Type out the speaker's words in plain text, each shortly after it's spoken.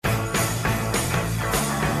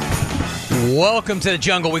Welcome to the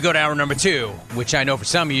jungle. We go to hour number 2, which I know for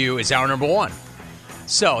some of you is hour number 1.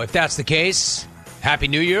 So if that's the case, Happy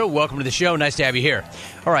New Year. Welcome to the show. Nice to have you here.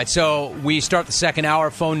 All right, so we start the second hour.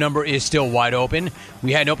 Phone number is still wide open.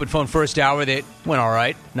 We had an open phone first hour that went all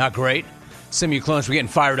right, not great. Some of you clones were getting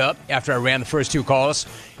fired up after I ran the first 2 calls.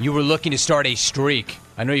 You were looking to start a streak.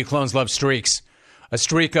 I know you clones love streaks. A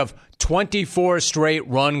streak of 24 straight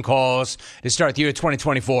run calls to start the year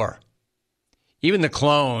 2024. Even the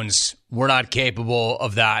clones were not capable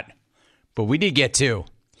of that, but we did get 2.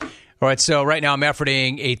 All right, so right now I'm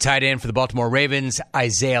efforting a tight end for the Baltimore Ravens,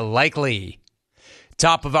 Isaiah Likely.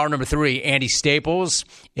 Top of hour number 3, Andy Staples,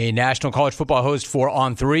 a national college football host for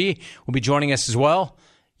On 3, will be joining us as well.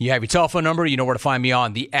 You have your telephone number. You know where to find me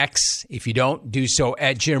on the X. If you don't, do so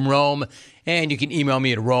at Jim Rome. And you can email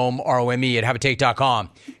me at Rome, R-O-M-E, at haveatake.com.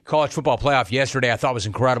 College football playoff yesterday I thought was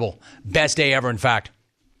incredible. Best day ever, in fact.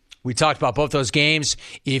 We talked about both those games.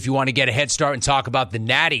 If you want to get a head start and talk about the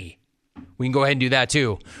Natty, we can go ahead and do that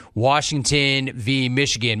too. Washington v.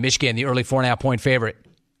 Michigan. Michigan, the early 4.5-point favorite.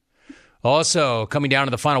 Also, coming down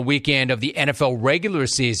to the final weekend of the NFL regular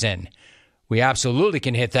season, we absolutely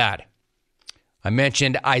can hit that. I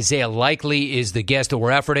mentioned Isaiah Likely is the guest that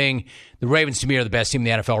we're efforting. The Ravens, to me, are the best team in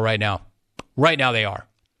the NFL right now. Right now they are.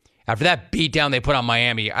 After that beatdown they put on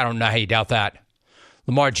Miami, I don't know how you doubt that.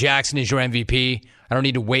 Lamar Jackson is your MVP. I don't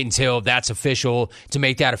need to wait until that's official to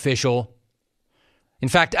make that official. In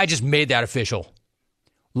fact, I just made that official.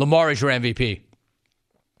 Lamar is your MVP.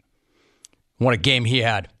 What a game he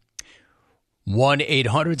had.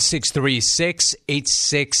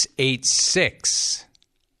 1-800-636-8686.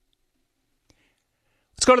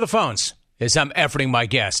 Let's go to the phones as I'm efforting my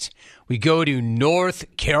guest. We go to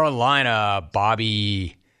North Carolina.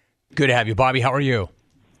 Bobby. Good to have you. Bobby, how are you?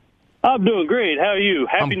 I'm doing great. How are you?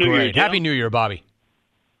 Happy New Year, Jim. Happy New Year, Bobby.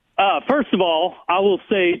 First of all, I will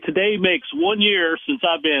say today makes 1 year since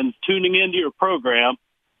I've been tuning into your program.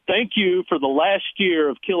 Thank you for the last year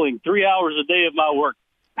of killing 3 hours a day of my work.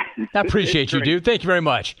 I appreciate you, dude. Thank you very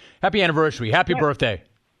much. Happy anniversary. Happy birthday.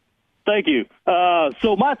 Thank you.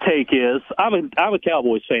 So my take is I'm a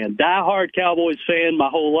Cowboys fan, diehard Cowboys fan my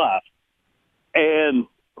whole life. And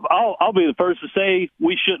I'll be the first to say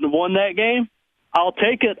we shouldn't have won that game. I'll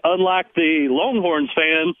take it. Unlike the Longhorns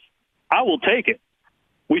fans, I will take it.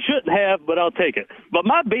 We shouldn't have, but I'll take it. But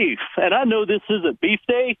my beef, and I know this isn't beef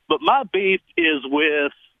day, but my beef is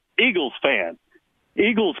with Eagles fan,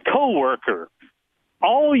 Eagles coworker.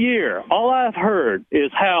 All year, all I've heard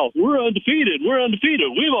is how we're undefeated. We're undefeated.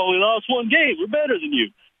 We've only lost 1 game. We're better than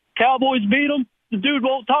you. Cowboys beat them. The dude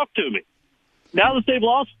won't talk to me. Now that they've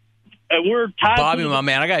lost, and we're tied. Bobby, my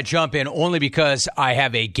man, I got to jump in only because I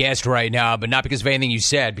have a guest right now, but not because of anything you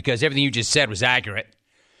said, because everything you just said was accurate.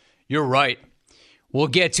 You're right. We'll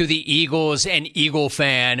get to the Eagles and Eagle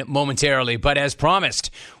fan momentarily, but as promised,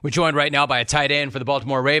 we're joined right now by a tight end for the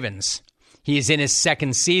Baltimore Ravens. He is in his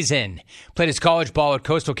 2nd season, played his college ball at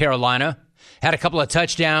Coastal Carolina, had a couple of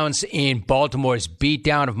touchdowns in Baltimore's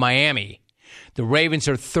beatdown of Miami. The Ravens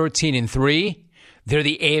are 13-3. They're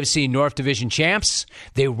the AFC North Division champs.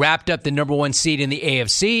 They wrapped up the number 1 seed in the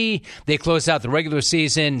AFC. They closed out the regular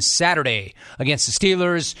season Saturday against the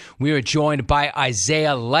Steelers. We are joined by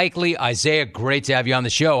Isaiah Likely. Isaiah, great to have you on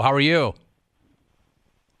the show. How are you?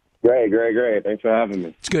 Great. Thanks for having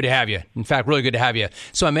me. It's good to have you. In fact, really good to have you.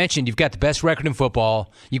 So I mentioned you've got the best record in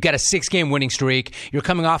football. You've got a 6-game winning streak. You're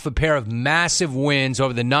coming off a pair of massive wins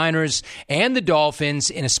over the Niners and the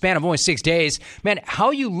Dolphins in a span of only 6 days. Man, how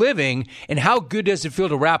are you living, and how good does it feel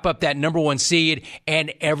to wrap up that number 1 seed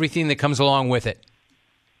and everything that comes along with it?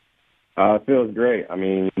 It feels great. I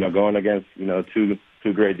mean, going against, two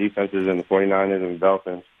great defenses in the 49ers and the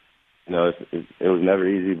Dolphins, it was never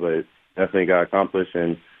easy, but it definitely got accomplished,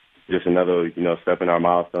 and just another, step in our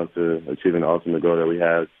milestone to achieving the ultimate goal that we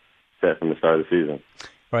had set from the start of the season.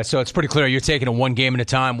 All right, so it's pretty clear you're taking it 1 game at a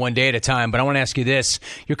time, 1 day at a time. But I want to ask you this.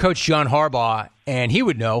 Your coach, John Harbaugh, and he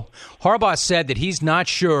would know, Harbaugh said that he's not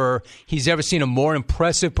sure he's ever seen a more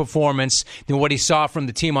impressive performance than what he saw from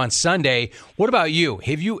the team on Sunday. What about you?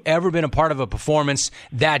 Have you ever been a part of a performance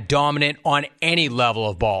that dominant on any level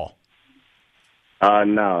of ball?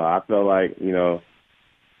 No, I feel like, the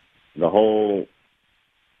whole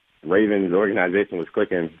Ravens organization was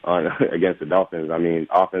clicking on against the Dolphins. I mean,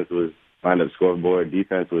 offense was lined up scoreboard,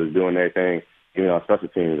 defense was doing their thing, even on special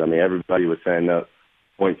teams. I mean, everybody was setting up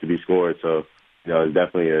points to be scored. So, it's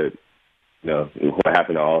definitely what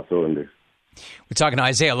happened to all cylinders. We're talking to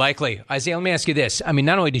Isaiah Likely. Isaiah, let me ask you this. I mean,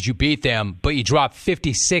 not only did you beat them, but you dropped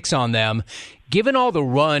 56 on them. Given all the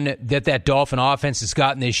run that Dolphin offense has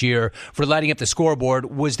gotten this year for lighting up the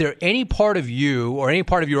scoreboard, was there any part of you or any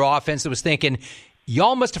part of your offense that was thinking,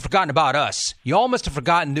 y'all must have forgotten about us. Y'all must have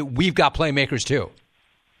forgotten that we've got playmakers too.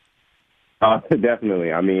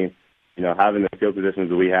 Definitely. I mean, having the skill positions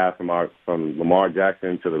that we have from Lamar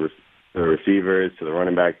Jackson to the receivers to the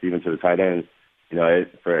running backs, even to the tight ends,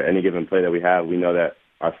 for any given play that we have, we know that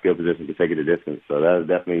our skill position can take it a distance. So that is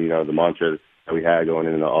definitely, the mantra that we had going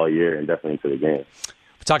into all year and definitely into the game.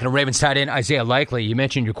 We're talking to Ravens tight end Isaiah Likely. You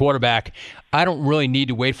mentioned your quarterback. I don't really need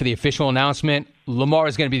to wait for the official announcement. Lamar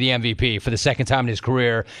is going to be the MVP for the second time in his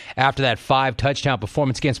career after that 5-touchdown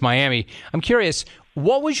performance against Miami. I'm curious,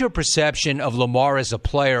 what was your perception of Lamar as a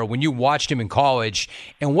player when you watched him in college,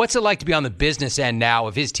 and what's it like to be on the business end now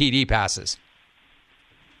of his TD passes?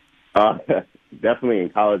 Definitely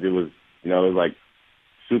in college, it was like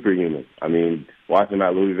superhuman. I mean, watching him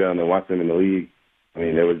at Louisville and then watching him in the league, I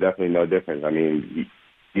mean, there was definitely no difference. I mean,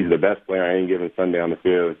 he's the best player on any given Sunday on the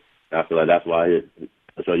field. And I feel like that's why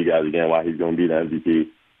I'll show you guys again why he's going to be the MVP.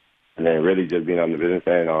 And then really just being on the business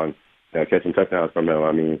end on catching touchdowns from him.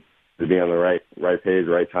 I mean, just being on the right page,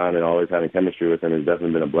 right time, and always having chemistry with him has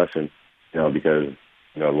definitely been a blessing. Because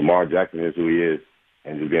Lamar Jackson is who he is,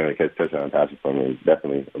 and just being able to catch touchdown passes from him is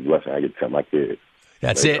definitely a blessing I get to tell my kids.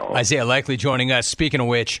 That's it. Isaiah Likely joining us. Speaking of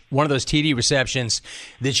which, one of those TD receptions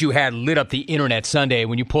that you had lit up the internet Sunday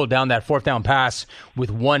when you pulled down that 4th down pass with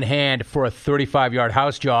one hand for a 35-yard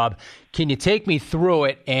house job. Can you take me through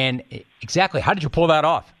it, and exactly how did you pull that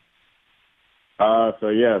off? So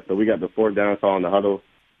we got the 4th down call in the huddle.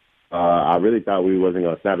 I really thought we wasn't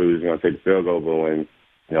going to snap it. We was going to take the field goal, but when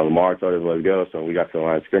Lamar told us let's go, so when we got to the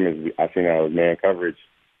line of scrimmage, I think I was man coverage.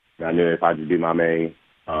 And I knew if I just be my man,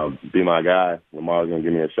 be my guy, Lamar was going to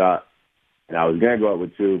give me a shot. And I was going to go up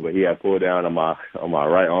with 2, but he had pulled down on my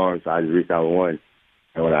right arm, so I just reached out with 1.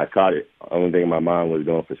 And when I caught it, the only thing in my mind was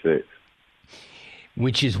going for 6.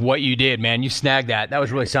 Which is what you did, man. You snagged that. That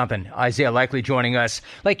was really something. Isaiah Likely joining us.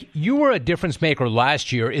 Like, you were a difference maker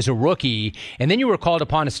last year as a rookie, and then you were called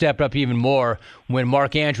upon to step up even more when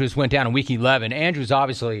Mark Andrews went down in Week 11. Andrews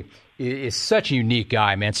obviously is such a unique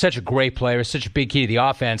guy, man. Such a great player, such a big key to the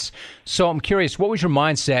offense. So I'm curious, what was your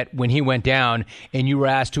mindset when he went down and you were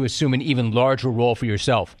asked to assume an even larger role for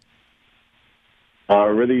yourself?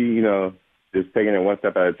 Really, just taking it one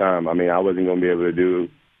step at a time. I mean, I wasn't going to be able to do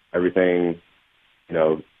everything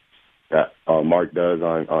that Mark does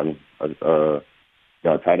on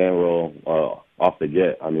tight end role off the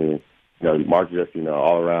get. I mean, Mark's just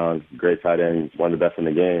all around great tight end, one of the best in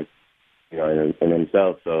the game, in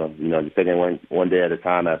himself. So just taking one day at a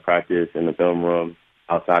time at practice, in the film room,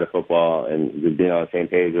 outside of football, and just being on the same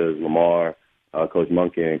page as Lamar, Coach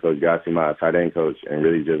Monkey, and Coach Gassi, my tight end coach, and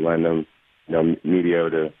really just letting them me be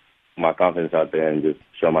able to put my confidence out there and just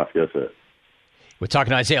show my skill set. We're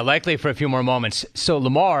talking to Isaiah Likely for a few more moments. So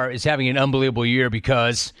Lamar is having an unbelievable year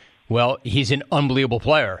because, well, he's an unbelievable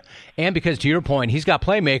player. And because, to your point, he's got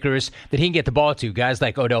playmakers that he can get the ball to, guys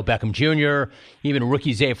like Odell Beckham Jr., even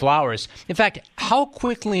rookie Zay Flowers. In fact, how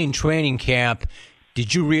quickly in training camp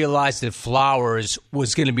did you realize that Flowers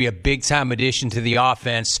was going to be a big-time addition to the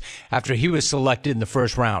offense after he was selected in the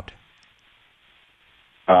first round?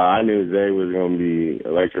 I knew Zay was going to be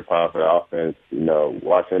electrified for the offense,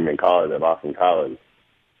 watching him in college at Boston College.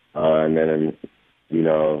 And then,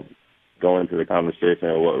 going into the conversation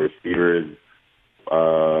of what receivers,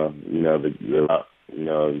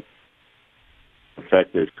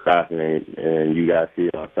 affect his craft, and you guys see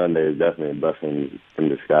it on Sunday is definitely a blessing from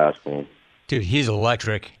disguise for him. Dude, he's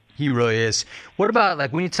electric. He really is. What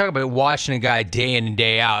about, when you talk about watching a guy day in and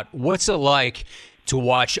day out, what's it like to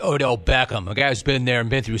watch Odell Beckham, a guy who's been there and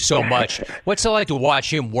been through so much? What's it like to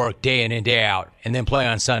watch him work day in and day out and then play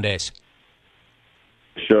on Sundays?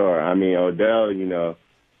 Sure. I mean, Odell,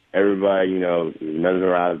 everybody,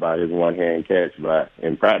 mesmerized by his one-hand catch, but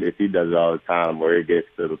in practice he does it all the time where it gets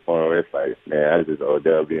to the point where it's like, man, that's just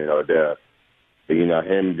Odell being Odell. But,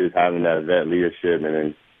 him just having that vet leadership and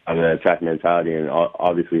then having that attack mentality and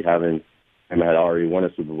obviously having him had already won a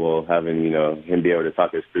Super Bowl, having, him be able to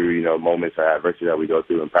talk us through, moments or adversity that we go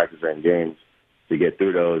through in practice or in games to get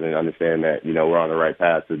through those and understand that, we're on the right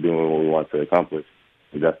path to doing what we want to accomplish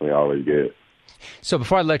is definitely always good. So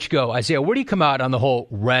before I let you go, Isaiah, where do you come out on the whole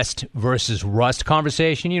rest versus rust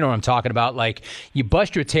conversation? You know what I'm talking about. Like, you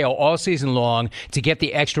bust your tail all season long to get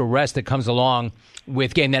the extra rest that comes along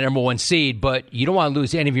with getting that number 1 seed, but you don't want to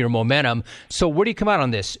lose any of your momentum. So where do you come out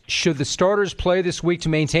on this? Should the starters play this week to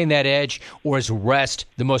maintain that edge, or is rest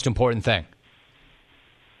the most important thing?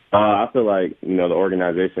 I feel like, the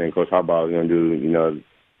organization and Coach Harbaugh is going to do,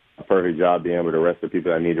 a perfect job being able to rest the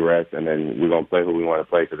people that need to rest, and then we're going to play who we want to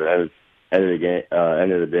play, because at the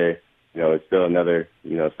end of the day, it's still another,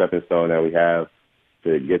 stepping stone that we have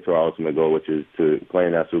to get to our ultimate goal, which is to play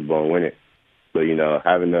in that Super Bowl and win it. So,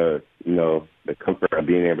 having the comfort of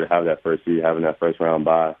being able to have that first seed, having that first round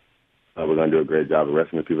bye, we're going to do a great job of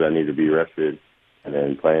resting the people that need to be rested and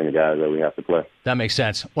then playing the guys that we have to play. That makes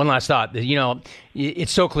sense. One last thought.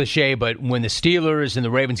 It's so cliche, but when the Steelers and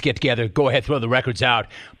the Ravens get together, go ahead, throw the records out.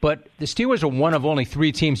 But the Steelers are one of only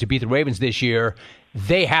 3 teams to beat the Ravens this year.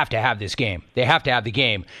 They have to have this game. They have to have the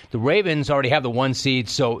game. The Ravens already have the 1 seed,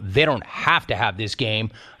 so they don't have to have this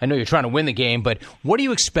game. I know you're trying to win the game, but what are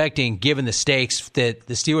you expecting given the stakes that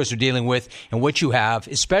the Steelers are dealing with and what you have,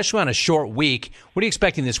 especially on a short week? What are you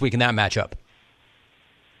expecting this week in that matchup?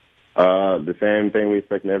 The same thing we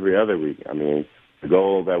expect in every other week. I mean, the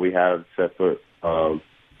goal that we have set for on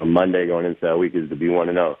Monday going into that week is to be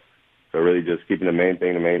 1-0. So really just keeping the main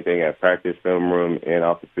thing at practice, film room, and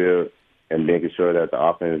off the field, and making sure that the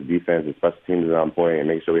offense, defense, and special teams is on point, and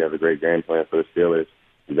make sure we have a great game plan for the Steelers.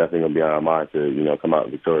 It's definitely going to be on our mind to, come out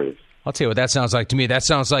victorious. I'll tell you what that sounds like to me. That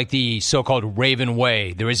sounds like the so-called Raven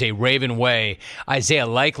way. There is a Raven way. Isaiah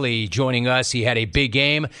Likely joining us. He had a big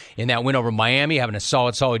game in that win over Miami, having a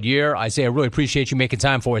solid year. Isaiah, I really appreciate you making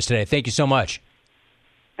time for us today. Thank you so much.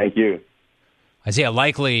 Thank you. Isaiah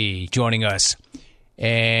Likely joining us.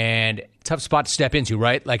 And tough spot to step into,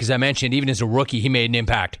 right? Like, as I mentioned, even as a rookie, he made an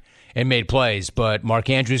impact and made plays. But Mark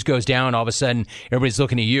Andrews goes down. All of a sudden, everybody's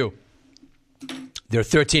looking at you. They're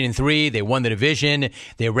 13-3. They won the division.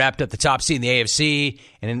 They wrapped up the top seed in the AFC.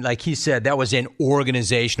 And like he said, that was an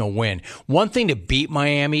organizational win. One thing to beat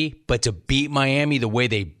Miami, but to beat Miami the way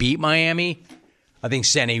they beat Miami, I think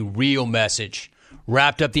sent a real message.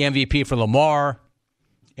 Wrapped up the MVP for Lamar,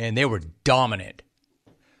 and they were dominant.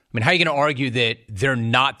 I mean, how are you going to argue that they're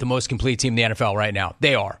not the most complete team in the NFL right now?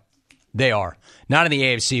 They are. They are. Not in the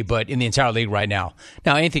AFC, but in the entire league right now.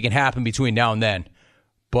 Now, anything can happen between now and then,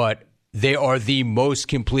 but they are the most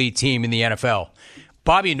complete team in the NFL.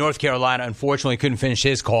 Bobby in North Carolina, unfortunately, couldn't finish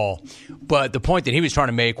his call. But the point that he was trying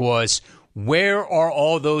to make was, where are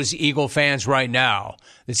all those Eagle fans right now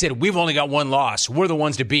that said, we've only got 1 loss, we're the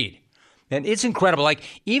ones to beat? And it's incredible. Like,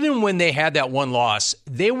 even when they had that 1 loss,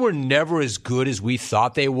 they were never as good as we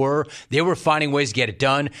thought they were. They were finding ways to get it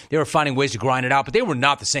done. They were finding ways to grind it out, but they were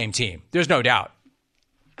not the same team. There's no doubt.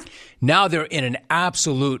 Now they're in an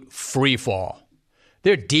absolute free fall.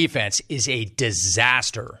 Their defense is a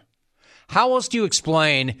disaster. How else do you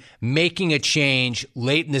explain making a change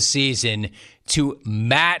late in the season to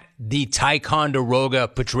Matt the Ticonderoga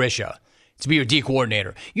Patricia to be your D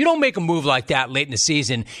coordinator? You don't make a move like that late in the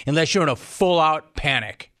season unless you're in a full-out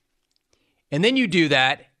panic. And then you do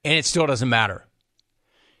that, and it still doesn't matter.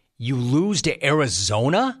 You lose to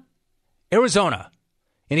Arizona? Arizona,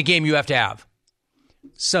 in a game you have to have.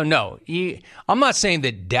 So, no, I'm not saying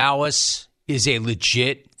that Dallas is a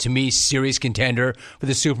legit, to me, serious contender for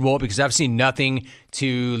the Super Bowl, because I've seen nothing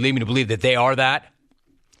to lead me to believe that they are that.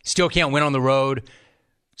 Still can't win on the road.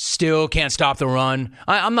 Still can't stop the run.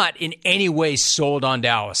 I'm not in any way sold on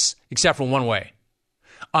Dallas, except for one way.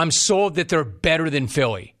 I'm sold that they're better than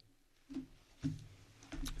Philly.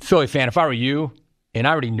 Philly fan, if I were you, and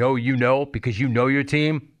I already know you know because you know your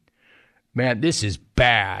team, man, this is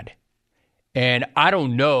bad. And I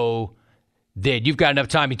don't know that you've got enough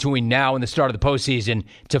time between now and the start of the postseason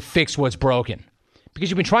to fix what's broken, because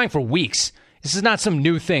you've been trying for weeks. This is not some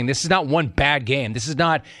new thing. This is not one bad game. This is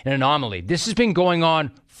not an anomaly. This has been going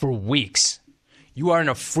on for weeks. You are in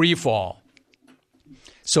a free fall.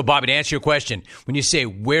 So, Bobby, to answer your question, when you say,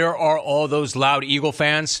 where are all those loud Eagle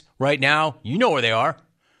fans right now? You know where they are.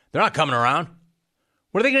 They're not coming around.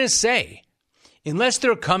 What are they going to say? Unless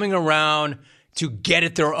they're coming around to get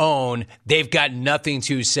it their own, they've got nothing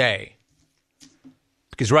to say.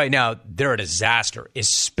 Because right now, they're a disaster,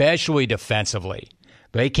 especially defensively.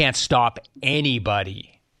 They can't stop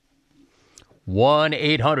anybody.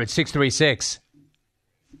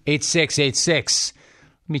 1-800-636-8686.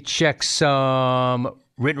 Let me check some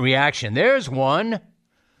written reaction. There's one.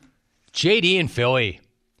 JD in Philly.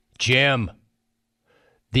 Jim.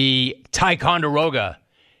 The Ticonderoga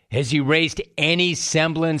has erased any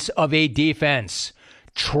semblance of a defense.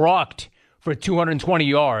 Trucked for 220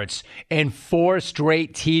 yards and 4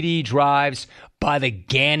 straight TD drives by the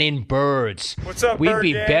Gannon Birds. What's up, We'd Bird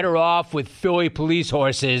be Gang? better off with Philly police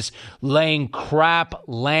horses laying crap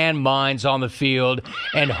landmines on the field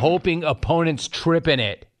and hoping opponents trip in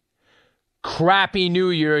it. Crappy New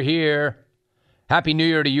Year here. Happy New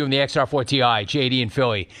Year to you and the XR4TI, JD in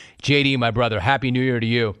Philly. JD, my brother, Happy New Year to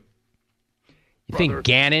you. You think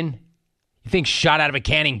Gannon? You think shot out of a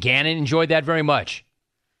cannon Gannon enjoyed that very much?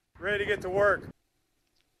 Ready to get to work.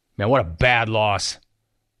 Man, what a bad loss.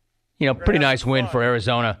 You know, pretty nice win for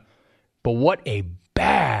Arizona. But what a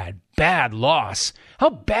bad loss. How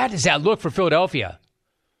bad does that look for Philadelphia?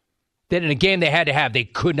 that in a game they had to have, they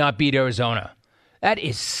could not beat Arizona. That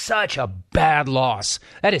is such a bad loss.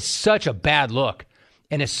 That is such a bad look,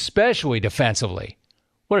 and especially defensively.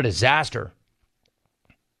 What a disaster.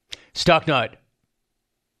 Stucknut.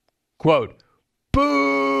 Quote,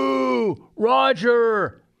 boo,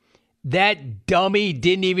 Roger. That dummy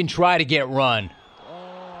didn't even try to get run.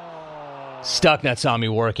 Stucknut saw me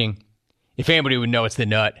working. If anybody would know, it's the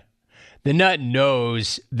nut. The nut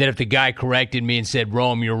knows that if the guy corrected me and said,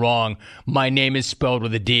 Rome, you're wrong, my name is spelled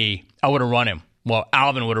with a D, I would have run him. Well,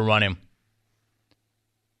 Alvin would have run him.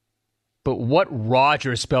 But what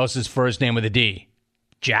Roger spells his first name with a D?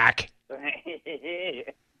 Jack.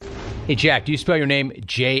 Hey, Jack, do you spell your name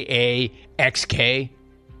J-A-X-K?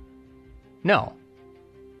 No.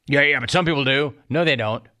 Yeah, but some people do. No, they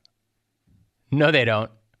don't. No, they don't.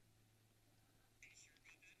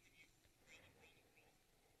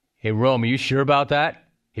 Hey, Rome, are you sure about that?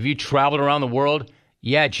 Have you traveled around the world?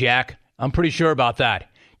 Yeah, Jack, I'm pretty sure about that.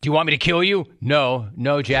 Do you want me to kill you? No,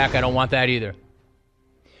 Jack, I don't want that either.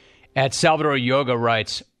 At Salvador Yoga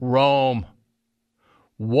writes, Rome,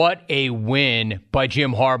 what a win by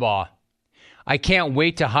Jim Harbaugh. I can't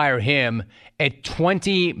wait to hire him at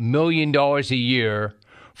 $20 million a year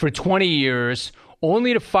for 20 years,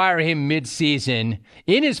 only to fire him mid-season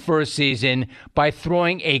in his first season by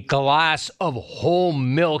throwing a glass of whole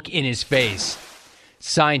milk in his face.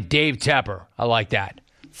 Signed, Dave Tepper. I like that.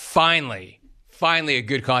 Finally a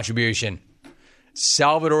good contribution.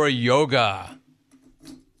 Salvador Yoga.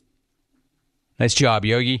 Nice job,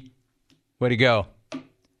 Yogi. Way to go.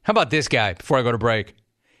 How about this guy before I go to break?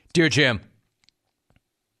 Dear Jim,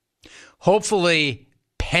 hopefully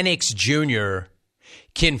Penix Jr.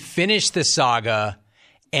 can finish the saga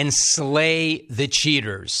and slay the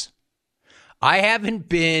cheaters. I haven't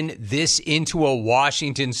been this into a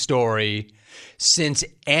Washington story since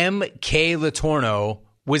M.K. Letourneau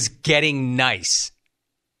was getting nice.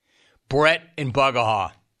 Brett and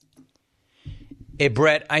Bugahaw. Hey,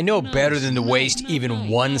 Brett, I know better than to waste even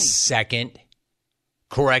 1 second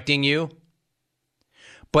correcting you.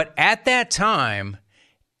 But at that time,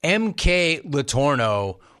 M.K.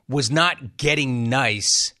 Letourneau was not getting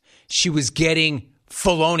nice. She was getting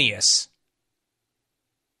felonious.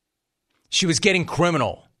 She was getting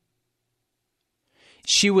criminal.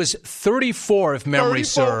 She was 34, if memory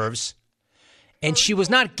serves. And she was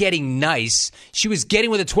not getting nice. She was getting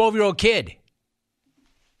with a 12-year-old kid.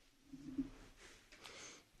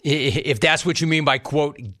 If that's what you mean by,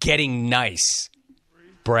 quote, getting nice,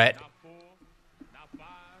 Brett.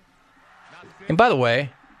 And by the way,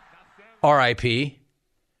 R.I.P.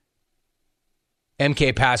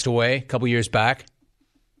 MK passed away a couple years back.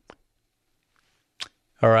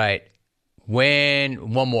 All right. One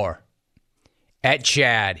more. At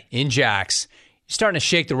Chad, in Jax. You're starting to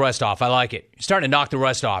shake the rust off. I like it. You're starting to knock the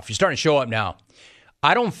rust off. You're starting to show up now.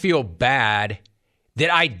 I don't feel bad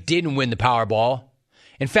that I didn't win the Powerball.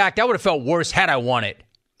 In fact, I would have felt worse had I won it.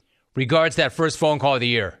 Regards to that first phone call of the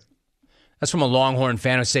year. That's from a Longhorn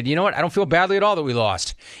fan who said, you know what? I don't feel badly at all that we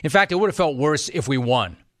lost. In fact, it would have felt worse if we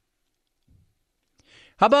won.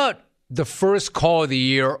 How about the first call of the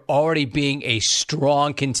year already being a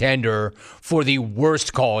strong contender for the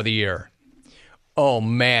worst call of the year? Oh,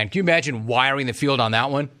 man. Can you imagine wiring the field on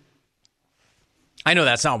that one? I know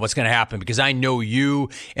that's not what's going to happen because I know you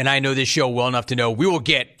and I know this show well enough to know we will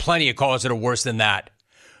get plenty of calls that are worse than that.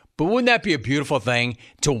 But wouldn't that be a beautiful thing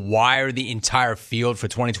to wire the entire field for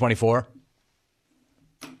 2024?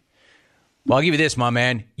 Well, I'll give you this, my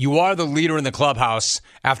man. You are the leader in the clubhouse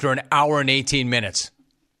after an hour and 18 minutes.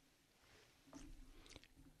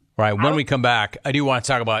 All right, when we come back, I do want to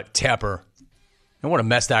talk about Tepper. And what a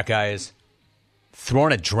mess that guy is.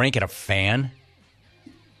 Throwing a drink at a fan?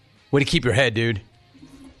 Way to keep your head, dude.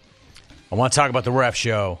 I want to talk about the ref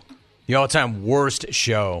show. The all-time worst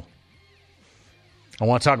show. I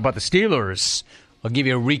want to talk about the Steelers. I'll give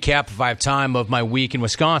you a recap, if I have time, of my week in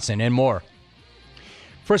Wisconsin and more.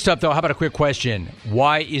 First up, though, how about a quick question?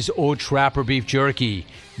 Why is Old Trapper beef jerky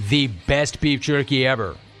the best beef jerky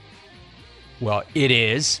ever? Well, it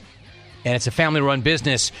is. And it's a family-run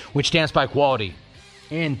business which stands by quality.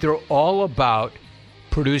 And they're all about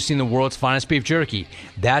producing the world's finest beef jerky.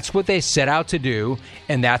 That's what they set out to do,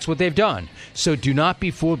 and that's what they've done. So do not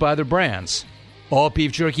be fooled by their brands. All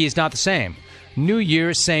beef jerky is not the same. New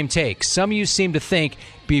year, same take. Some of you seem to think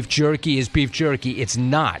beef jerky is beef jerky. It's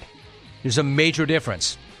not. There's a major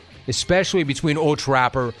difference, especially between Old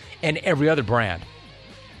Trapper and every other brand.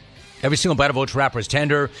 Every single bite of Old Trapper is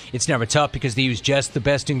tender. It's never tough because they use just the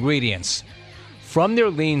best ingredients. From their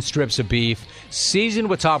lean strips of beef, seasoned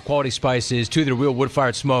with top-quality spices, to their real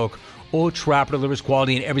wood-fired smoke, Old Trapper delivers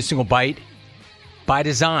quality in every single bite by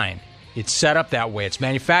design. It's set up that way. It's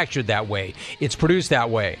manufactured that way. It's produced that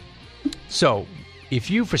way. So if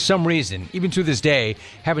you, for some reason, even to this day,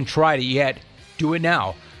 haven't tried it yet, do it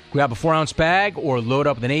now. Grab a 4-ounce bag or load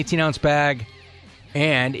up with an 18-ounce bag.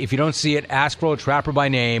 And if you don't see it, ask for Old Trapper by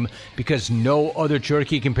name, because no other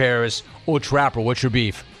jerky compares. Old Trapper, what's your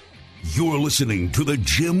beef? You're listening to The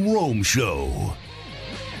Jim Rome Show.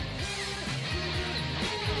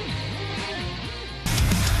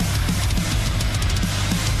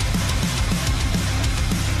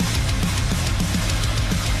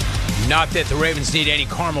 Not that the Ravens need any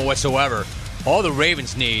karma whatsoever. All the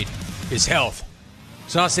Ravens need is health.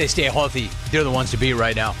 So once they stay healthy, they're the ones to beat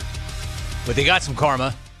right now. But they got some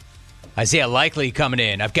karma. Isaiah Likely coming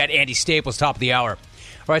in. I've got Andy Staples, top of the hour.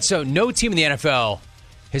 All right, so no team in the NFL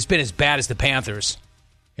has been as bad as the Panthers.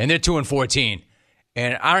 And they're 2-14.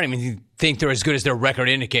 And I don't even think they're as good as their record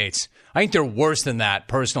indicates. I think they're worse than that,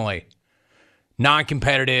 personally.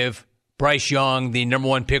 Non-competitive. Bryce Young, the number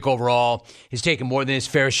 1 pick overall, has taken more than his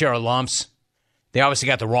fair share of lumps. They obviously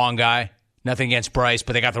got the wrong guy. Nothing against Bryce,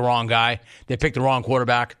 but they got the wrong guy. They picked the wrong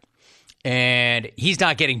quarterback. And he's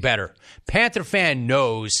not getting better. Panther fan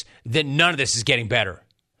knows that none of this is getting better.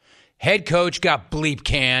 Head coach got bleep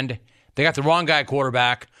canned. They got the wrong guy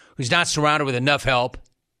quarterback who's not surrounded with enough help.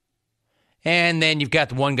 And then you've got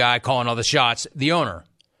the one guy calling all the shots, the owner.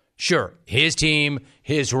 Sure, his team,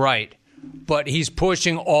 his right. But he's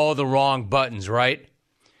pushing all the wrong buttons, right?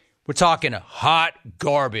 We're talking hot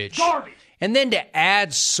garbage. And then to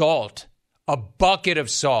add salt, a bucket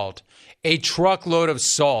of salt, a truckload of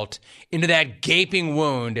salt into that gaping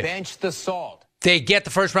wound. Bench the salt. They get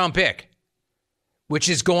the first-round pick, which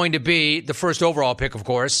is going to be the first overall pick, of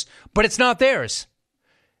course, but it's not theirs.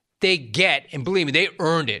 They get, and believe me, they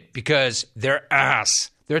earned it because they're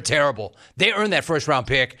ass. They're terrible. They earned that first-round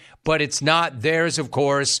pick, but it's not theirs, of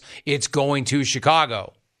course. It's going to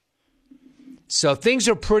Chicago. So things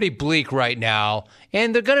are pretty bleak right now,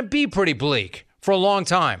 and they're going to be pretty bleak for a long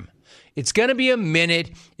time. It's going to be a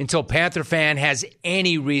minute until Panther fan has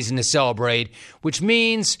any reason to celebrate, which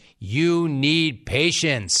means you need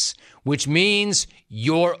patience, which means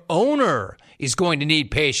your owner is going to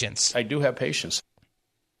need patience. I do have patience.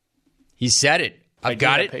 He said it. I've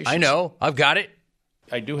got it. Patience. I know. I've got it.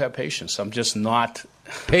 I do have patience. I'm just not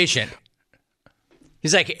patient.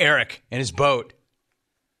 He's like Eric and his boat.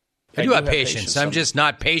 I do have patience. I'm just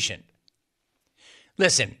not patient.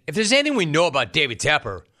 Listen, if there's anything we know about David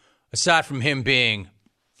Tepper, aside from him being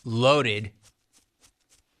loaded,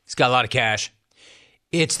 he's got a lot of cash,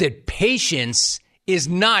 it's that patience is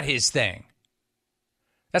not his thing.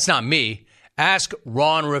 That's not me. Ask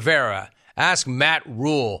Ron Rivera. Ask Matt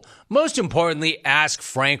Rule. Most importantly, ask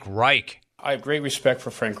Frank Reich. I have great respect for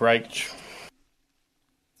Frank Reich.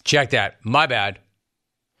 Check that. My bad.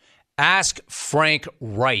 Ask Frank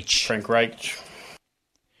Reich. Frank Reich.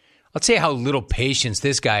 I'll tell you how little patience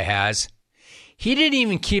this guy has. He didn't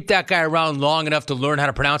even keep that guy around long enough to learn how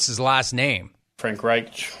to pronounce his last name. Frank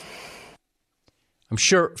Reich. I'm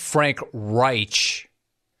sure Frank Reich.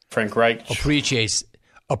 Frank Reich. Appreciates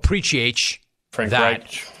Frank that.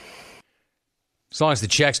 Reich. As long as the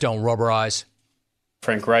checks don't rubberize.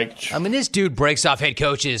 Frank Reich. I mean, this dude breaks off head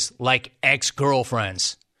coaches like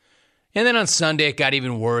ex-girlfriends. And then on Sunday, it got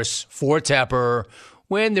even worse for Tepper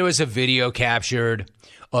when there was a video captured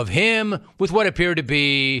of him with what appeared to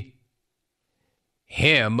be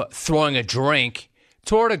him throwing a drink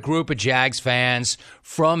toward a group of Jags fans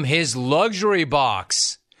from his luxury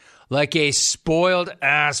box, like a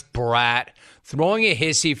spoiled-ass brat throwing a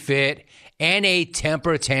hissy fit and a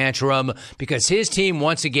temper tantrum because his team,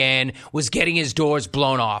 once again, was getting his doors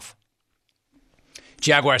blown off.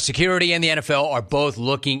 Jaguar security and the NFL are both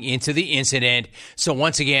looking into the incident. So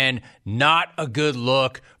once again, not a good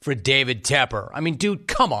look for David Tepper. I mean, dude,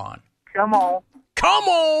 come on. Come on. Come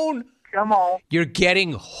on. Come on. You're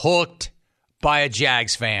getting hooked by a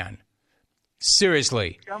Jags fan.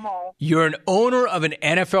 Seriously. Come on. You're an owner of an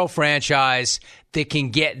NFL franchise that can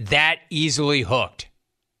get that easily hooked.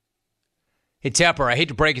 Hey, Tepper, I hate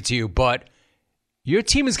to break it to you, but your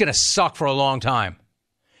team is going to suck for a long time.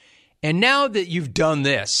 And now that you've done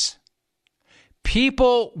this,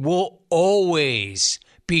 people will always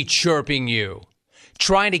be chirping you,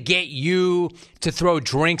 trying to get you to throw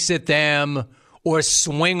drinks at them or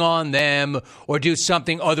swing on them or do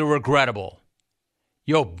something other regrettable.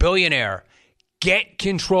 Yo, billionaire, get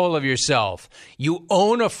control of yourself. You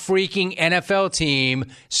own a freaking NFL team.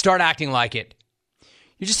 Start acting like it.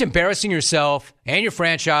 You're just embarrassing yourself and your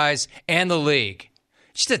franchise and the league.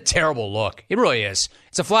 It's just a terrible look. It really is.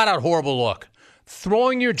 It's a flat-out horrible look.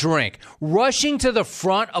 Throwing your drink, rushing to the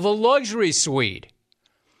front of a luxury suite.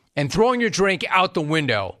 and throwing your drink out the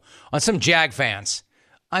window on some Jag fans.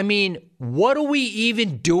 I mean, what are we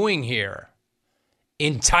even doing here?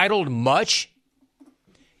 Entitled much?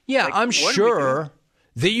 Yeah, I'm sure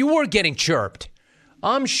that you were getting chirped.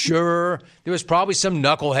 I'm sure there was probably some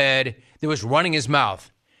knucklehead that was running his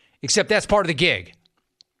mouth. Except that's part of the gig.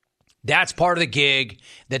 That's part of the gig.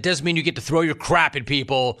 That doesn't mean you get to throw your crap at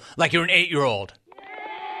people like you're an 8-year-old.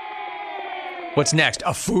 What's next?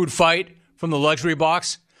 A food fight from the luxury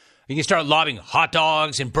box? You can start lobbing hot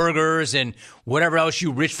dogs and burgers and whatever else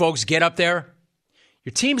you rich folks get up there.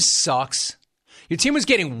 Your team sucks. Your team was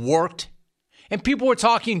getting worked, and people were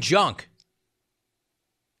talking junk.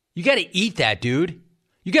 You got to eat that, dude.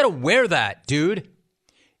 You got to wear that, dude.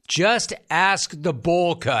 Just ask the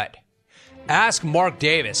bowl cut. Ask Mark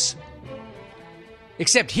Davis.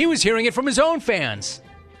 Except he was hearing it from his own fans.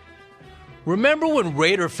 Remember when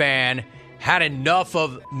Raider fan had enough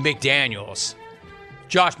of McDaniels?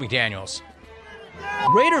 Josh McDaniels.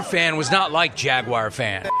 Raider fan was not like Jaguar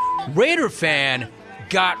fan. Raider fan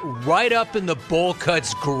got right up in the bowl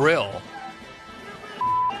cut's grill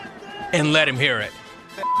and let him hear it.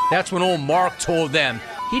 That's when old Mark told them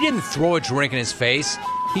he didn't throw a drink in his face.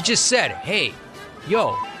 He just said, hey,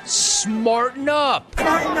 yo, smarten up.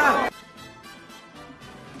 Smarten up.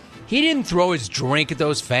 He didn't throw his drink at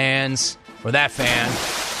those fans or that fan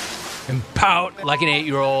and pout like an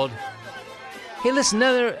 8-year-old. Hey, listen,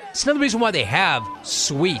 it's another reason why they have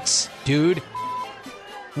suites, dude.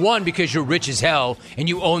 One, because you're rich as hell and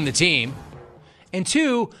you own the team. And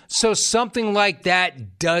two, so something like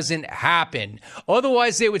that doesn't happen.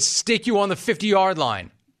 Otherwise, they would stick you on the 50-yard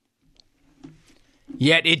line.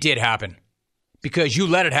 Yet it did happen because you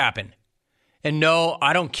let it happen. And no,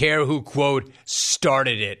 I don't care who, quote,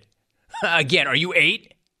 started it. Again, are you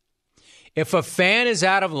 8? If a fan is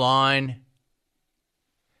out of line,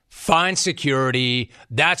 find security.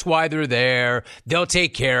 That's why they're there. They'll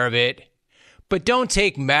take care of it. But don't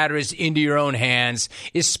take matters into your own hands,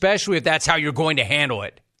 especially if that's how you're going to handle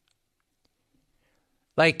it.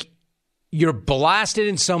 Like, you're blasted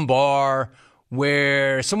in some bar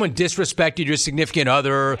where someone disrespected your significant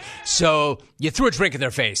other, so you threw a drink in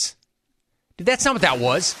their face. Dude, that's not what that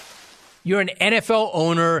was. You're an NFL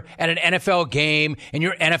owner at an NFL game, and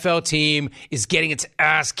your NFL team is getting its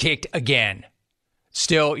ass kicked again.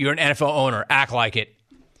 Still, you're an NFL owner. Act like it.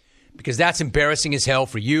 Because that's embarrassing as hell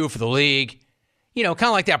for you, for the league. You know, kind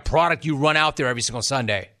of like that product you run out there every single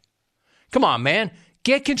Sunday. Come on, man.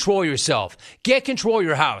 Get control of yourself. Get control of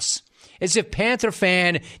your house. As if Panther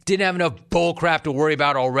fan didn't have enough bull crap to worry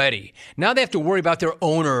about already. Now they have to worry about their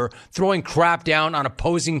owner throwing crap down on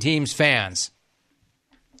opposing teams' fans.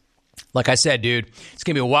 Like I said, dude, it's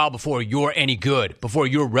going to be a while before you're any good, before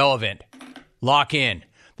you're relevant. Lock in.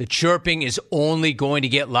 The chirping is only going to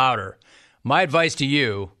get louder. My advice to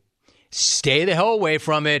you, stay the hell away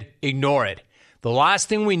from it. Ignore it. The last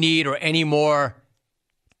thing we need are any more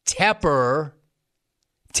temper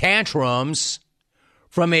tantrums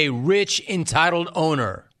from a rich, entitled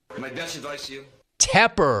owner. My best advice to you?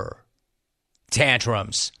 Temper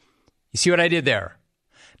tantrums. You see what I did there?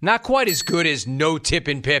 Not quite as good as no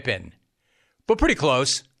tippin' pippin', but pretty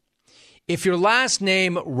close. If your last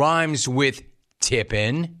name rhymes with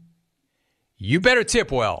tippin', you better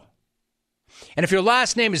tip well. And if your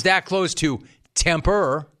last name is that close to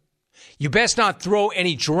temper, you best not throw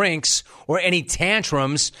any drinks or any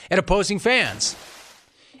tantrums at opposing fans.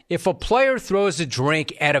 If a player throws a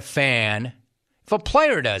drink at a fan, if a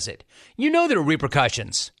player does it, you know there are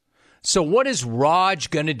repercussions. So what is Raj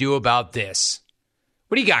going to do about this?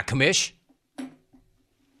 What do you got, Commish?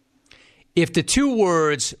 If the two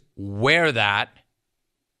words, wear that,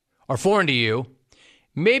 are foreign to you,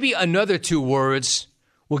 maybe another two words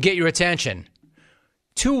will get your attention.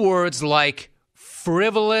 Two words like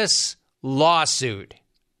frivolous lawsuit.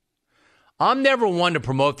 I'm never one to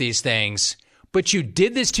promote these things, but you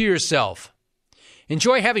did this to yourself.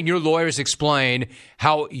 Enjoy having your lawyers explain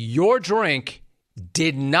how your drink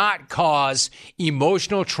did not cause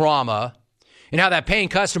emotional trauma and how that paying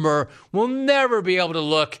customer will never be able to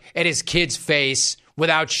look at his kid's face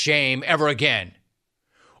without shame ever again.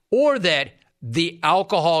 Or that the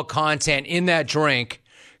alcohol content in that drink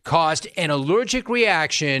caused an allergic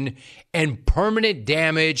reaction and permanent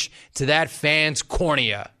damage to that fan's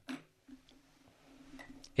cornea.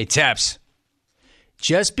 Hey, Teps,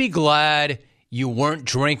 just be glad you weren't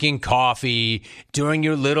drinking coffee during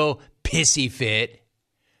your little pissy fit,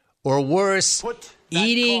 or worse,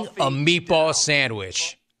 eating a meatball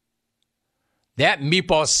sandwich. That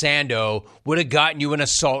meatball sando would have gotten you an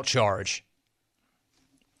assault charge.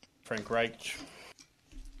 Frank Reich.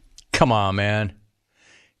 Come on, man.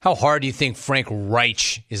 How hard do you think Frank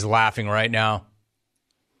Reich is laughing right now?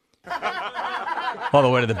 All the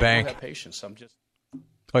way to the bank. I have patience.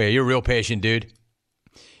 Oh, yeah, you're real patient, dude.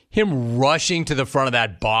 Him rushing to the front of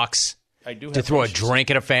that box to throw patience. a drink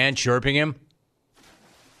at a fan, chirping him.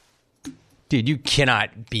 Dude, you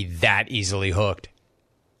cannot be that easily hooked.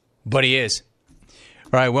 But he is.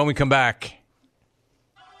 All right, when we come back,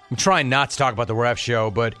 I'm trying not to talk about the ref show,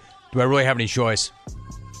 but do I really have any choice?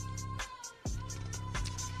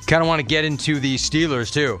 Kind of want to get into the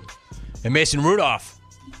Steelers, too. And Mason Rudolph.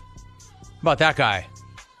 How about that guy?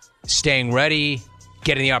 Staying ready,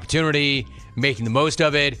 getting the opportunity, making the most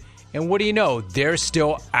of it. And what do you know? They're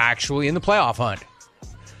still actually in the playoff hunt.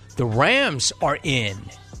 The Rams are in.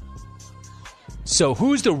 So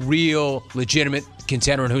who's the real legitimate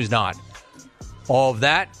contender and who's not? All of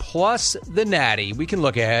that plus the Natty. We can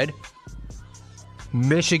look ahead.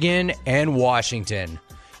 Michigan and Washington.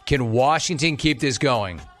 Can Washington keep this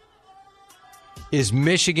going? Is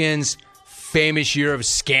Michigan's famous year of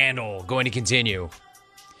scandal going to continue?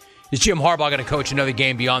 Is Jim Harbaugh going to coach another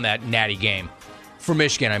game beyond that Natty game? For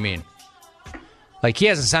Michigan, I mean. Like, he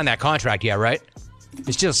hasn't signed that contract yet, right?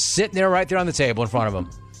 It's just sitting there right there on the table in front of him.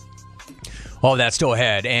 All that's still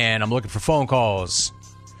ahead, and I'm looking for phone calls.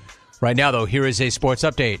 Right now, though, here is a sports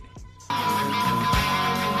update.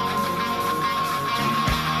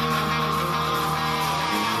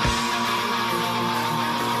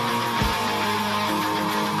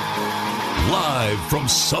 Live from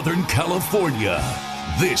Southern California,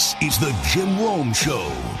 this is the Jim Rome Show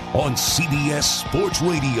on CBS Sports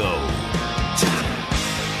Radio.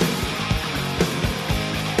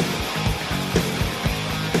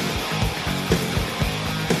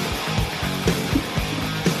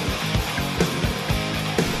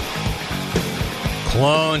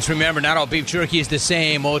 Clones, remember, not all beef jerky is the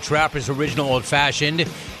same. Old Trapper's original old-fashioned,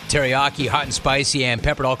 teriyaki, hot and spicy, and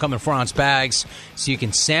peppered all come in 4-ounce bags, so you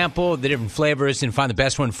can sample the different flavors and find the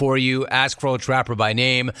best one for you. Ask for Old Trapper by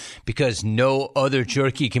name, because no other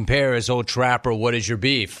jerky compares. Old Trapper, what is your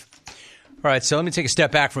beef? All right, so let me take a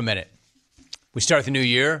step back for a minute. We start the new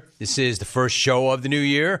year. This is the first show of the new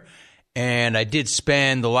year, and I did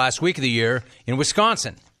spend the last week of the year in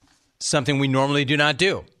Wisconsin, something we normally do not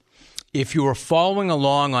do. If you were following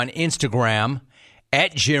along on Instagram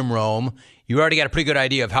at Jim Rome, you already got a pretty good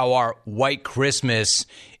idea of how our white Christmas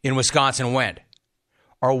in Wisconsin went.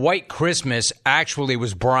 Our white Christmas actually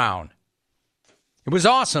was brown. It was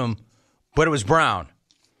awesome, but it was brown.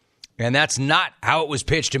 And that's not how it was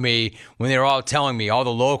pitched to me when they were all telling me, all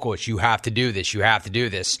the locals, you have to do this, you have to do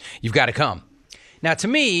this, you've got to come. Now, to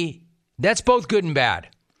me, that's both good and bad.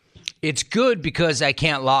 It's good because I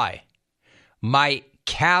can't lie. My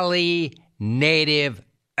Cali native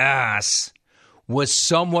ass was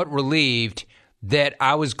somewhat relieved that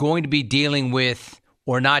I was going to be dealing with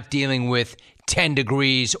or not dealing with 10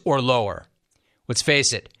 degrees or lower. Let's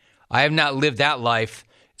face it, I have not lived that life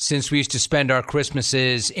since we used to spend our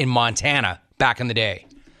Christmases in Montana back in the day.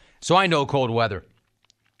 So I know cold weather.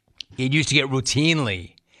 It used to get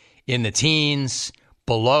routinely in the teens,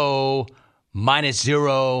 below,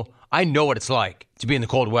 -0. I know what it's like to be in the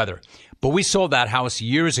cold weather. But we sold that house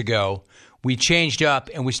years ago. We changed up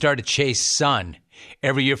and we started to chase sun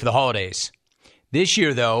every year for the holidays. This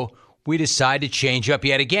year, though, we decided to change up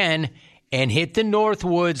yet again and hit the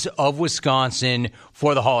Northwoods of Wisconsin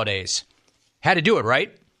for the holidays. Had to do it,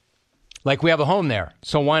 right? Like, we have a home there,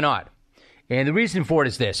 so why not? And the reason for it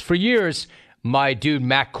is this. For years, my dude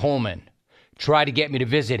Matt Coleman tried to get me to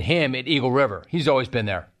visit him at Eagle River. He's always been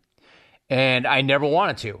there. And I never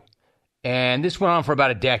wanted to. And this went on for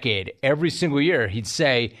about a decade. Every single year, he'd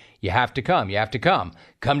say, you have to come, you have to come.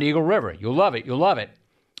 Come to Eagle River. You'll love it, you'll love it.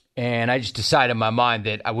 And I just decided in my mind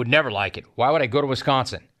that I would never like it. Why would I go to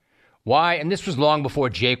Wisconsin? Why? And this was long before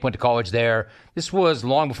Jake went to college there. This was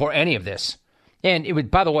long before any of this. And it was,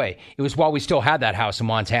 by the way, it was while we still had that house in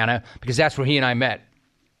Montana, because that's where he and I met.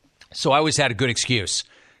 So I always had a good excuse.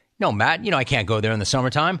 No, Matt, I can't go there in the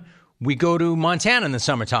summertime. We go to Montana in the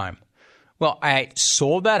summertime. Well, I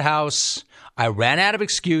sold that house. I ran out of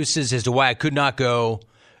excuses as to why I could not go,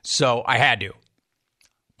 so I had to.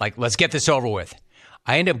 Like, let's get this over with.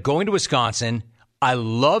 I ended up going to Wisconsin. I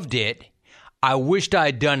loved it. I wished I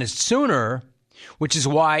had done it sooner, which is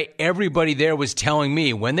why everybody there was telling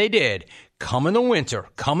me when they did, come in the winter,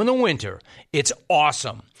 come in the winter. It's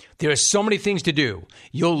awesome. There are so many things to do.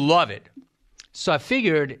 You'll love it. So I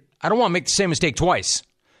figured I don't want to make the same mistake twice.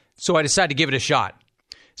 So I decided to give it a shot.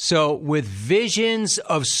 So with visions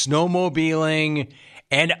of snowmobiling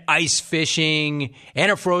and ice fishing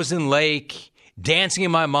and a frozen lake dancing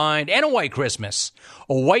in my mind and a white Christmas,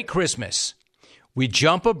 We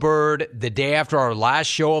jump a bird the day after our last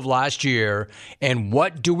show of last year, and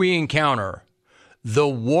what do we encounter? The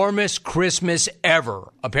warmest Christmas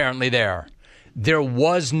ever, apparently there. There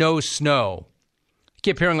was no snow. I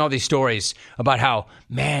keep hearing all these stories about how,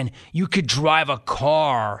 man, you could drive a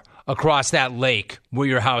car across that lake where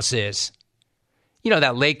your house is. You know,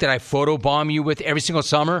 that lake that I photobomb you with every single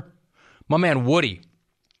summer? My man Woody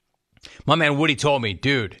told me,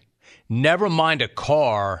 dude, never mind a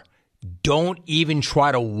car, don't even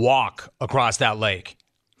try to walk across that lake.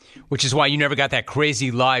 Which is why you never got that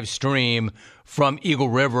crazy live stream from Eagle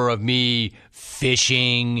River of me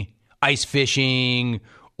fishing, ice fishing,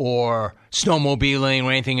 or snowmobiling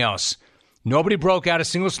or anything else. Nobody broke out a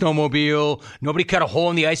single snowmobile. Nobody cut a hole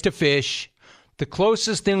in the ice to fish. The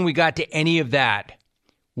closest thing we got to any of that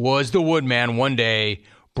was the woodman one day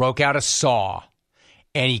broke out a saw,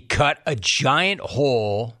 and he cut a giant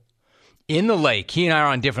hole in the lake. He and I are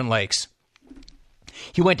on different lakes.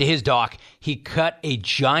 He went to his dock. He cut a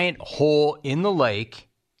giant hole in the lake,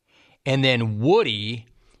 and then Woody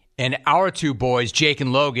and our two boys, Jake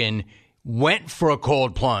and Logan, went for a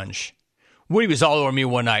cold plunge. Woody was all over me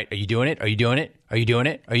one night. Are you doing it? Are you doing it? Are you doing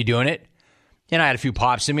it? Are you doing it? And I had a few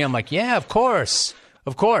pops in me. I'm like, yeah, of course.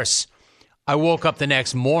 Of course. I woke up the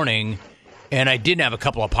next morning, and I didn't have a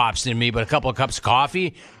couple of pops in me, but a couple of cups of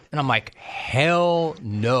coffee. And I'm like, hell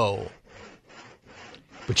no.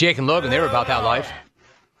 But Jake and Logan, they were about that life.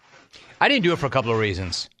 I didn't do it for a couple of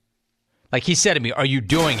reasons. Like he said to me, are you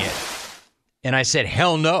doing it? And I said,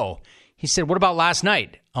 hell no. He said, what about last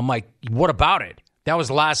night? I'm like, what about it? That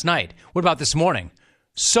was last night. What about this morning?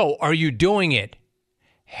 So, are you doing it?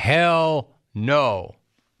 Hell no.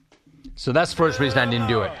 So that's the first reason I didn't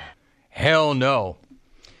do it. Hell no.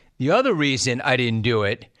 The other reason I didn't do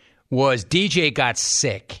it was DJ got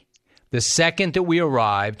sick. The second that we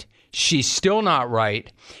arrived, she's still not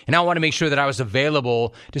right, and I want to make sure that I was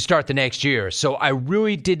available to start the next year. So I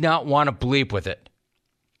really did not want to bleep with it.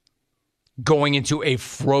 Going into a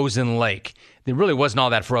frozen lake. It really wasn't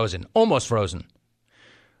all that frozen. Almost frozen.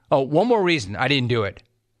 Oh, one more reason I didn't do it.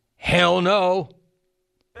 Hell no.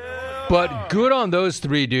 But good on those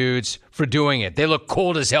three dudes for doing it. They look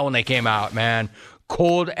cold as hell when they came out, man.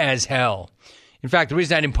 Cold as hell. In fact, the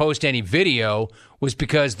reason I didn't post any video was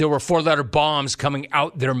because there were 4-letter bombs coming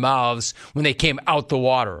out their mouths when they came out the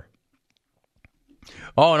water.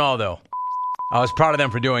 All in all, though, I was proud of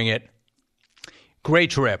them for doing it. Great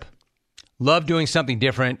trip. Love doing something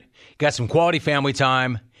different. Got some quality family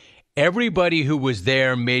time. Everybody who was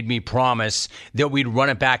there made me promise that we'd run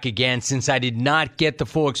it back again since I did not get the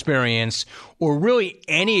full experience or really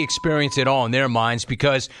any experience at all in their minds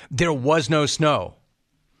because there was no snow.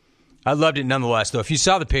 I loved it nonetheless, though. If you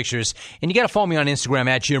saw the pictures, and you got to follow me on Instagram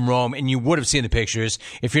at Jim Rome, and you would have seen the pictures.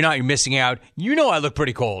 If you're not, you're missing out. You know I look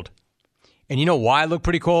pretty cold. And you know why I look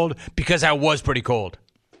pretty cold? Because I was pretty cold.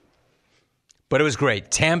 But it was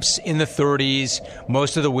great. Temps in the 30s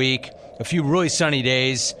most of the week. A few really sunny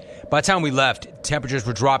days. By the time we left, temperatures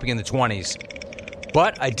were dropping in the 20s.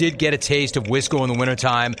 But I did get a taste of Wisco in the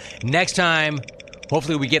wintertime. Next time,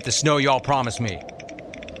 hopefully we get the snow y'all promised me.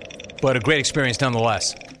 But a great experience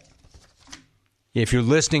nonetheless. If you're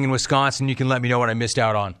listening in Wisconsin, you can let me know what I missed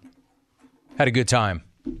out on. Had a good time.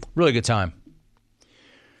 Really good time.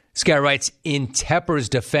 This guy writes, in Tepper's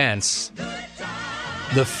defense,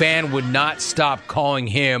 the fan would not stop calling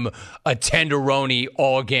him a tenderoni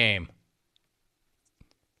all game.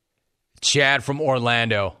 Chad from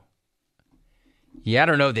Orlando. Yeah, I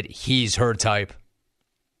don't know that he's her type.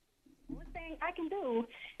 One thing I can do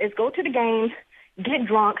is go to the game, get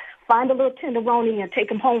drunk, find a little tenderoni, and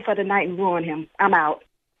take him home for the night and ruin him. I'm out.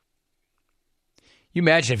 You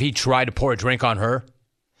imagine if he tried to pour a drink on her?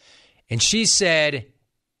 And she said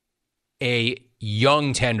a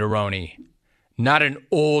young tenderoni, not an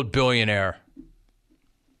old billionaire.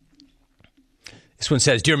 This one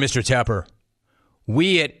says, Dear Mr. Tepper,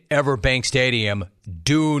 we at Everbank Stadium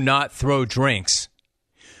do not throw drinks.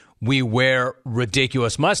 We wear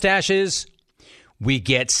ridiculous mustaches. We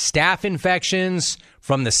get staph infections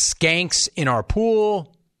from the skanks in our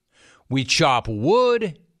pool. We chop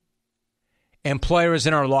wood and players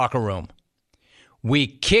in our locker room. We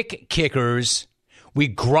kick kickers. We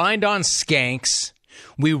grind on skanks.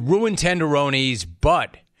 We ruin tenderonis,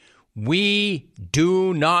 but we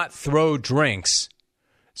do not throw drinks.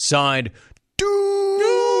 Signed,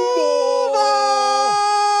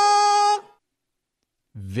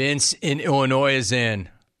 Vince in Illinois is in.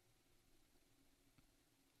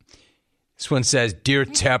 This one says, Dear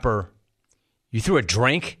Tepper, you threw a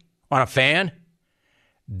drink on a fan?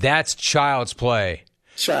 That's child's play.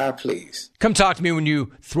 Child, please. Come talk to me when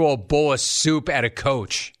you throw a bowl of soup at a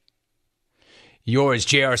coach. Yours,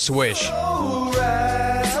 J.R. Swish.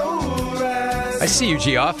 I see you,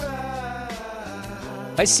 Geoff.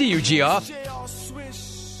 I see you, Geoff.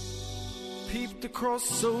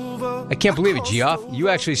 I can't believe it, Geoff. You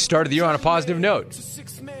actually started the year on a positive note.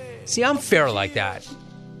 See, I'm fair like that.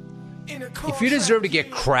 If you deserve to get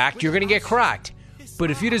cracked, you're going to get cracked. But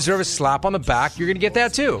if you deserve a slap on the back, you're going to get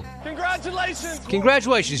that too. Congratulations!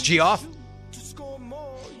 Congratulations, Geoff.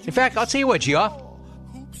 In fact, I'll tell you what, Geoff,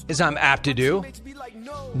 as I'm apt to do,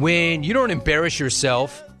 when you don't embarrass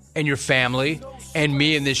yourself and your family and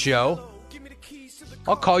me in this show,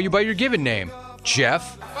 I'll call you by your given name,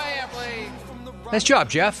 Jeff. Nice job,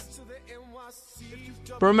 Jeff.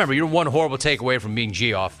 But remember, you're one horrible takeaway from being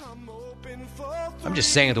Geoff. I'm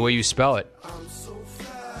just saying it the way you spell it.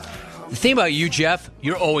 The thing about you, Jeff,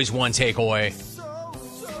 you're always one take away.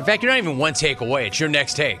 In fact, you're not even one take away. It's your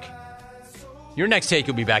next take. Your next take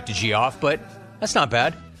will be back to Geoff, but that's not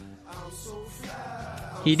bad.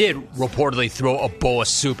 He did reportedly throw a bowl of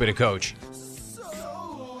soup at a coach.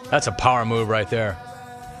 That's a power move right there.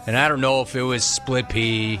 And I don't know if it was split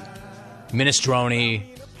pea, minestrone,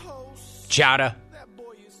 chowder,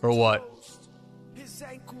 or what.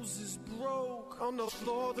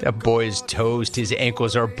 That boy is toast. His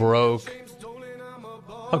ankles are broke.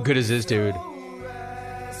 How good is this dude?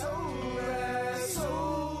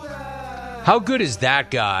 How good is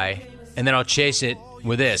that guy? And then I'll chase it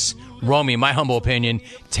with this. Romy, in my humble opinion,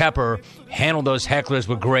 Tepper handled those hecklers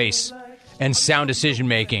with grace and sound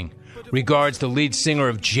decision-making. Regards, the lead singer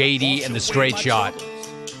of JD and the Straight Shot.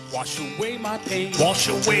 Wash away my pain, wash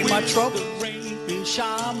away my trouble.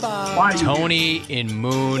 Tony in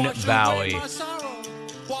Moon Valley.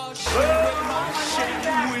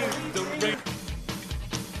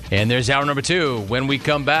 And there's hour number 2. When we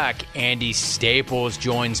come back, Andy Staples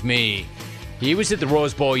joins me. He was at the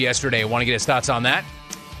Rose Bowl yesterday. I want to get his thoughts on that.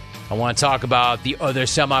 I want to talk about the other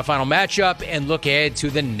semifinal matchup and look ahead to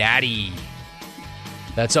the Natty.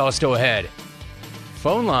 That's all still ahead.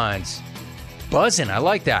 Phone lines buzzing. I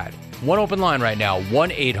like that. One open line right now,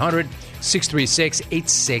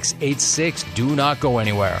 1-800-636-8686. Do not go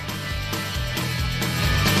anywhere.